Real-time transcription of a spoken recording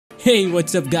Hey,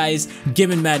 what's up guys,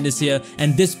 GaminMadness here,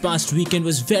 and this past weekend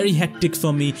was very hectic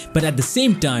for me, but at the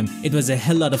same time it was a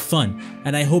hell lot of fun,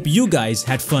 and I hope you guys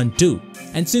had fun too.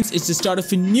 And since it's the start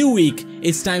of a new week,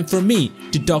 it's time for me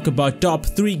to talk about top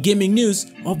 3 gaming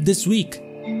news of this week.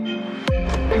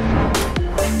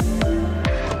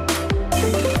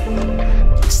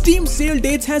 Steam sale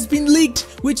dates has been leaked,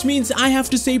 which means I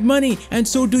have to save money, and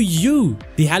so do you.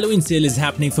 The Halloween sale is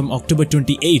happening from October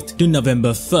 28th to November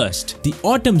 1st. The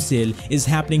autumn sale is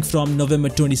happening from November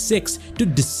 26th to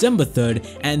December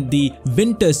 3rd, and the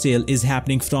winter sale is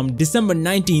happening from December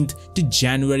 19th to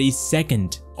January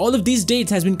 2nd. All of these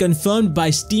dates has been confirmed by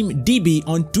SteamDB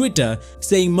on Twitter,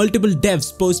 saying multiple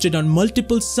devs posted on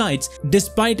multiple sites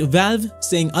despite Valve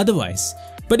saying otherwise.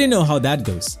 But you know how that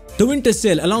goes. The winter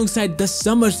sale alongside the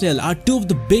summer sale are two of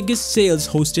the biggest sales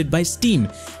hosted by Steam,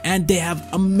 and they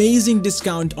have amazing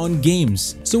discount on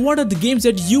games. So what are the games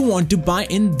that you want to buy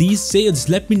in these sales?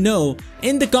 Let me know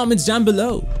in the comments down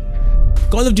below.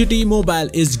 Call of Duty Mobile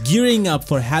is gearing up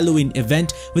for Halloween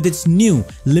event with its new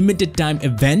limited time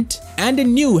event and a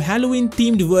new Halloween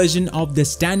themed version of the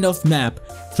standoff map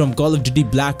from Call of Duty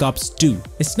Black Ops 2,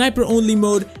 a sniper only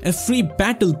mode, a free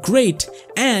battle crate,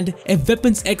 and a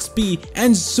weapons XP,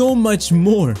 and so much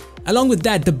more. Along with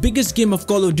that, the biggest game of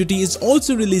Call of Duty is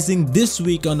also releasing this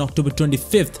week on October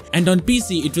 25th, and on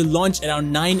PC it will launch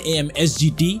around 9 AM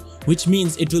SGT, which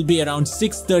means it will be around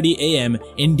 6:30 AM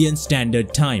Indian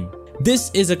Standard Time.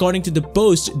 This is according to the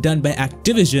post done by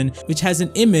Activision, which has an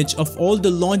image of all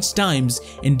the launch times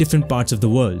in different parts of the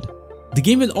world. The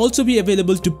game will also be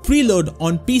available to preload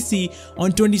on PC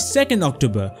on 22nd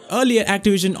October. Earlier,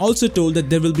 Activision also told that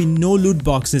there will be no loot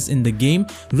boxes in the game,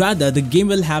 rather the game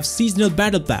will have seasonal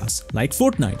battle pass like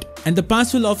Fortnite. And the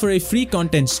pass will offer a free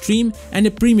content stream and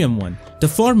a premium one. The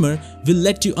former will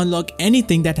let you unlock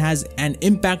anything that has an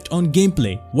impact on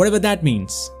gameplay, whatever that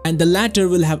means. And the latter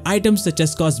will have items such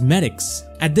as cosmetics.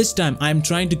 At this time, I am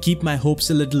trying to keep my hopes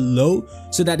a little low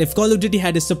so that if Call of Duty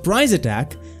had a surprise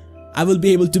attack, I will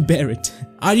be able to bear it.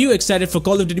 Are you excited for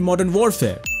Call of Duty Modern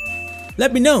Warfare?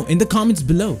 Let me know in the comments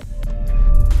below.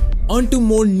 On to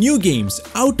more new games.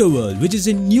 Outer World, which is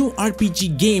a new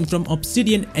RPG game from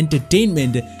Obisidian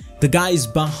Entertainment, the guys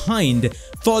behind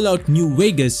Fallout New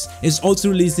Vegas, is also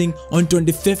releasing on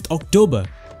 25th October.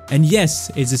 And yes,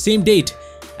 it's the same date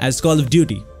as Call of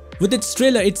Duty. With its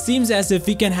trailer, it seems as if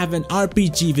we can have an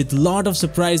RPG with lot of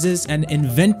surprises and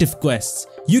inventive quests.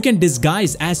 You can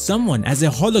disguise as someone, as a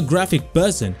holographic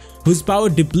person whose power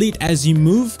deplete as you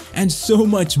move, and so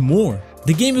much more.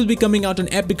 The game will be coming out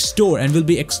on Epic Store and will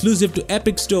be exclusive to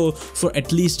Epic Store for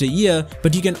at least a year,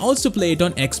 but you can also play it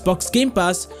on Xbox Game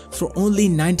Pass for only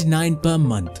 $99 per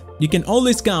month. You can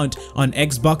always count on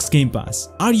Xbox Game Pass.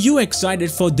 Are you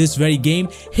excited for this very game?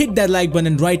 Hit that like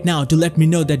button right now to let me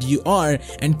know that you are,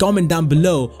 and comment down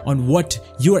below on what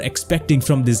you are expecting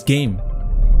from this game.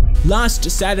 Last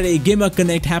Saturday,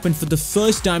 GamerConnect happened for the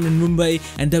first time in Mumbai,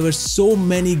 and there were so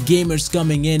many gamers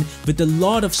coming in with a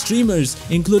lot of streamers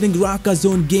including Raka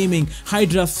Zone Gaming,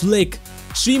 Hydra Flick,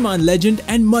 Shriman Legend,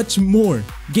 and much more.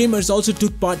 Gamers also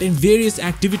took part in various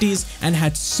activities and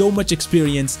had so much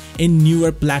experience in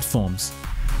newer platforms.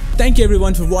 Thank you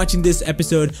everyone for watching this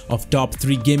episode of Top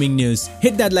 3 Gaming News.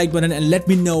 Hit that like button and let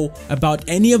me know about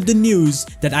any of the news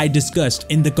that I discussed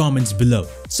in the comments below.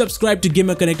 Subscribe to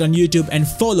GamerConnect on YouTube and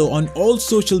follow on all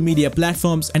social media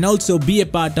platforms, and also be a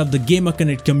part of the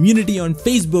GamerConnect community on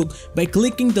Facebook by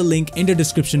clicking the link in the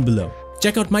description below.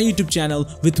 Check out my YouTube channel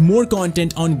with more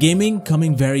content on gaming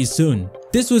coming very soon.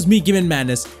 This was me,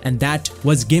 GaminMadness, and that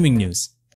was Gaming News.